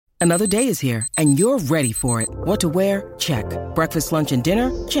Another day is here, and you're ready for it. What to wear? Check. Breakfast, lunch, and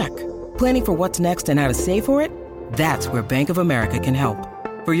dinner? Check. Planning for what's next and how to save for it? That's where Bank of America can help.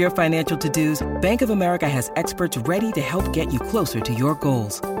 For your financial to-dos, Bank of America has experts ready to help get you closer to your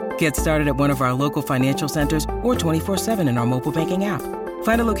goals. Get started at one of our local financial centers or 24/7 in our mobile banking app.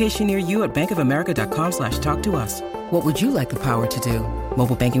 Find a location near you at bankofamerica.com/talktous. What would you like the power to do?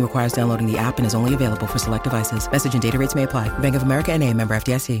 Mobile banking requires downloading the app and is only available for select devices. Message and data rates may apply. Bank of America N.A., member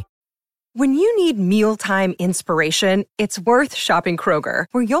FDIC. When you need mealtime inspiration, it's worth shopping Kroger,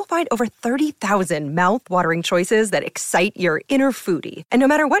 where you'll find over 30,000 mouth-watering choices that excite your inner foodie. And no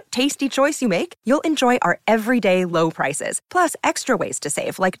matter what tasty choice you make, you'll enjoy our everyday low prices, plus extra ways to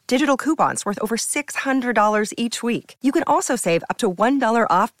save, like digital coupons worth over $600 each week. You can also save up to $1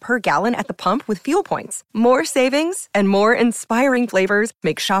 off per gallon at the pump with fuel points. More savings and more inspiring flavors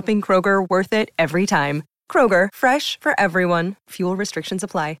make shopping Kroger worth it every time. Kroger, fresh for everyone. Fuel restrictions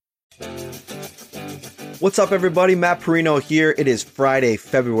apply. What's up, everybody? Matt Perino here. It is Friday,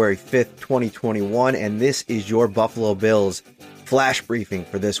 February 5th, 2021, and this is your Buffalo Bills flash briefing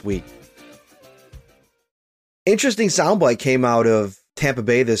for this week. Interesting soundbite came out of Tampa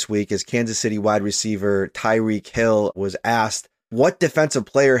Bay this week as Kansas City wide receiver Tyreek Hill was asked what defensive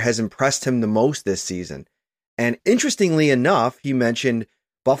player has impressed him the most this season. And interestingly enough, he mentioned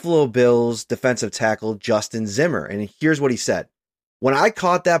Buffalo Bills defensive tackle Justin Zimmer. And here's what he said. When I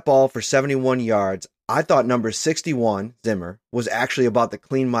caught that ball for 71 yards, I thought number 61, Zimmer, was actually about to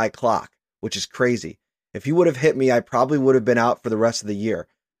clean my clock, which is crazy. If he would have hit me, I probably would have been out for the rest of the year.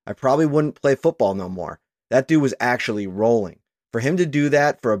 I probably wouldn't play football no more. That dude was actually rolling. For him to do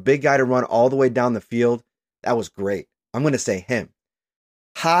that, for a big guy to run all the way down the field, that was great. I'm going to say him.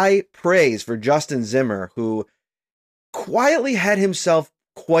 High praise for Justin Zimmer, who quietly had himself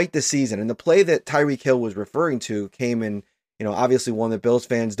quite the season. And the play that Tyreek Hill was referring to came in, obviously one that Bills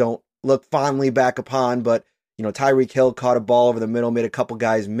fans don't look fondly back upon, but, Tyreek Hill caught a ball over the middle, made a couple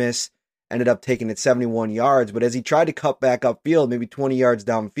guys miss, ended up taking it 71 yards. But as he tried to cut back upfield, maybe 20 yards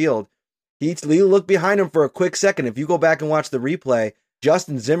downfield, he looked behind him for a quick second. If you go back and watch the replay,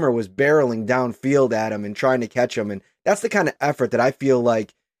 Justin Zimmer was barreling downfield at him and trying to catch him. And that's the kind of effort that I feel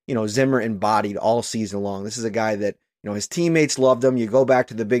like, Zimmer embodied all season long. This is a guy that, his teammates loved him. You go back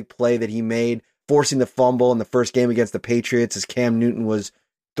to the big play that he made, forcing the fumble in the first game against the Patriots as Cam Newton was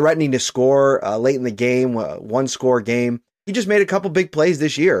threatening to score late in the game, one-score game. He just made a couple big plays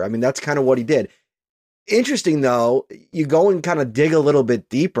this year. I mean, that's kind of what he did. Interesting, though, you go and kind of dig a little bit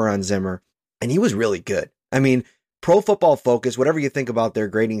deeper on Zimmer, and he was really good. I mean, Pro Football Focus, whatever you think about their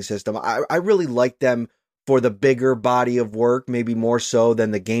grading system, I really like them for the bigger body of work, maybe more so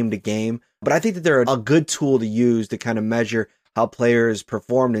than the game-to-game. But I think that they're a good tool to use to kind of measure how players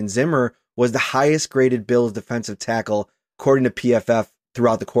performed. And Zimmer was the highest graded Bills defensive tackle, according to PFF,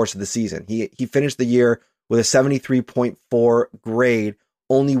 throughout the course of the season. He finished the year with a 73.4 grade.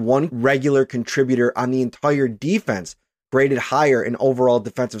 Only one regular contributor on the entire defense graded higher in overall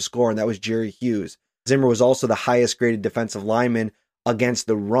defensive score, and that was Jerry Hughes. Zimmer was also the highest graded defensive lineman against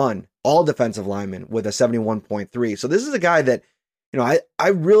the run, all defensive linemen, with a 71.3. So this is a guy that, I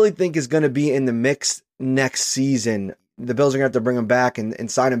really think is going to be in the mix next season. The Bills are going to have to bring him back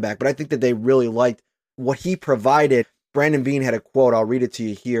and sign him back, but I think that they really liked what he provided. Brandon Beane had a quote. I'll read it to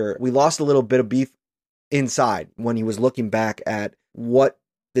you here. We lost a little bit of beef inside when he was looking back at what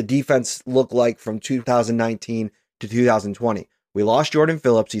the defense looked like from 2019 to 2020. We lost Jordan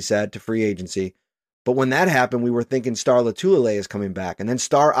Phillips, he said, to free agency. But when that happened, we were thinking Star Lotulelei is coming back. And then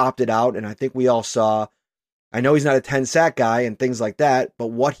Star opted out, and I think we all saw, I know he's not a 10-sack guy and things like that, but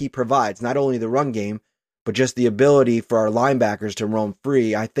what he provides, not only the run game, but just the ability for our linebackers to roam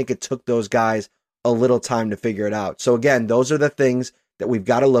free. I think it took those guys a little time to figure it out. So again, those are the things that we've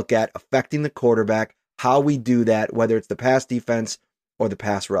got to look at affecting the quarterback, how we do that, whether it's the pass defense or the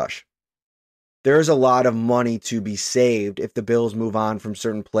pass rush. There's a lot of money to be saved if the Bills move on from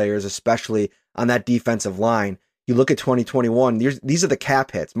certain players, especially on that defensive line. You look at 2021, these are the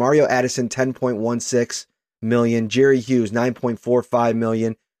cap hits. Mario Addison, $10.16 million. Jerry Hughes, $9.45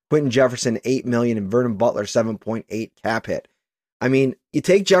 million. Quentin Jefferson, $8 million. And Vernon Butler, $7.8 cap hit. I mean, you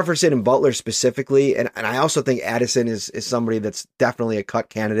take Jefferson and Butler specifically, and I also think Addison is somebody that's definitely a cut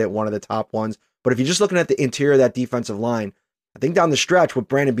candidate, one of the top ones. But if you're just looking at the interior of that defensive line, I think down the stretch, what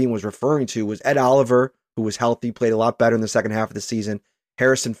Brandon Beane was referring to was Ed Oliver, who was healthy, played a lot better in the second half of the season.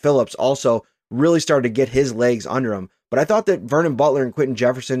 Harrison Phillips also really started to get his legs under him. But I thought that Vernon Butler and Quentin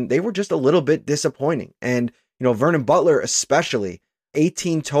Jefferson, they were just a little bit disappointing. And, Vernon Butler especially,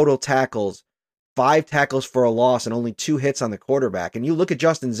 18 total tackles, 5 tackles for a loss, and only 2 hits on the quarterback. And you look at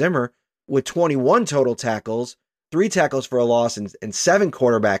Justin Zimmer with 21 total tackles, 3 tackles for a loss and 7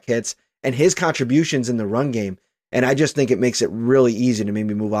 quarterback hits, and his contributions in the run game. And I just think it makes it really easy to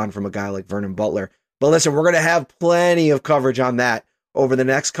maybe move on from a guy like Vernon Butler. But listen, we're going to have plenty of coverage on that over the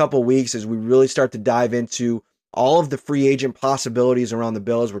next couple weeks as we really start to dive into all of the free agent possibilities around the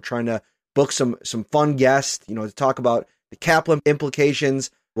Bills. We're trying to book some fun guests, to talk about the Kaplan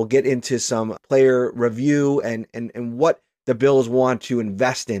implications. We'll get into some player review and what the Bills want to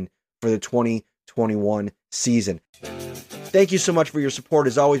invest in for the 2021 season. Thank you so much for your support.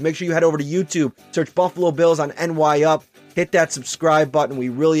 As always, make sure you head over to YouTube, search Buffalo Bills on NY Up, hit that subscribe button. We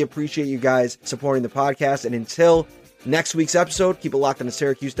really appreciate you guys supporting the podcast. And until next week's episode, keep it locked on to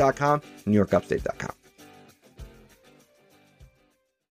Syracuse.com and NewYorkUpstate.com.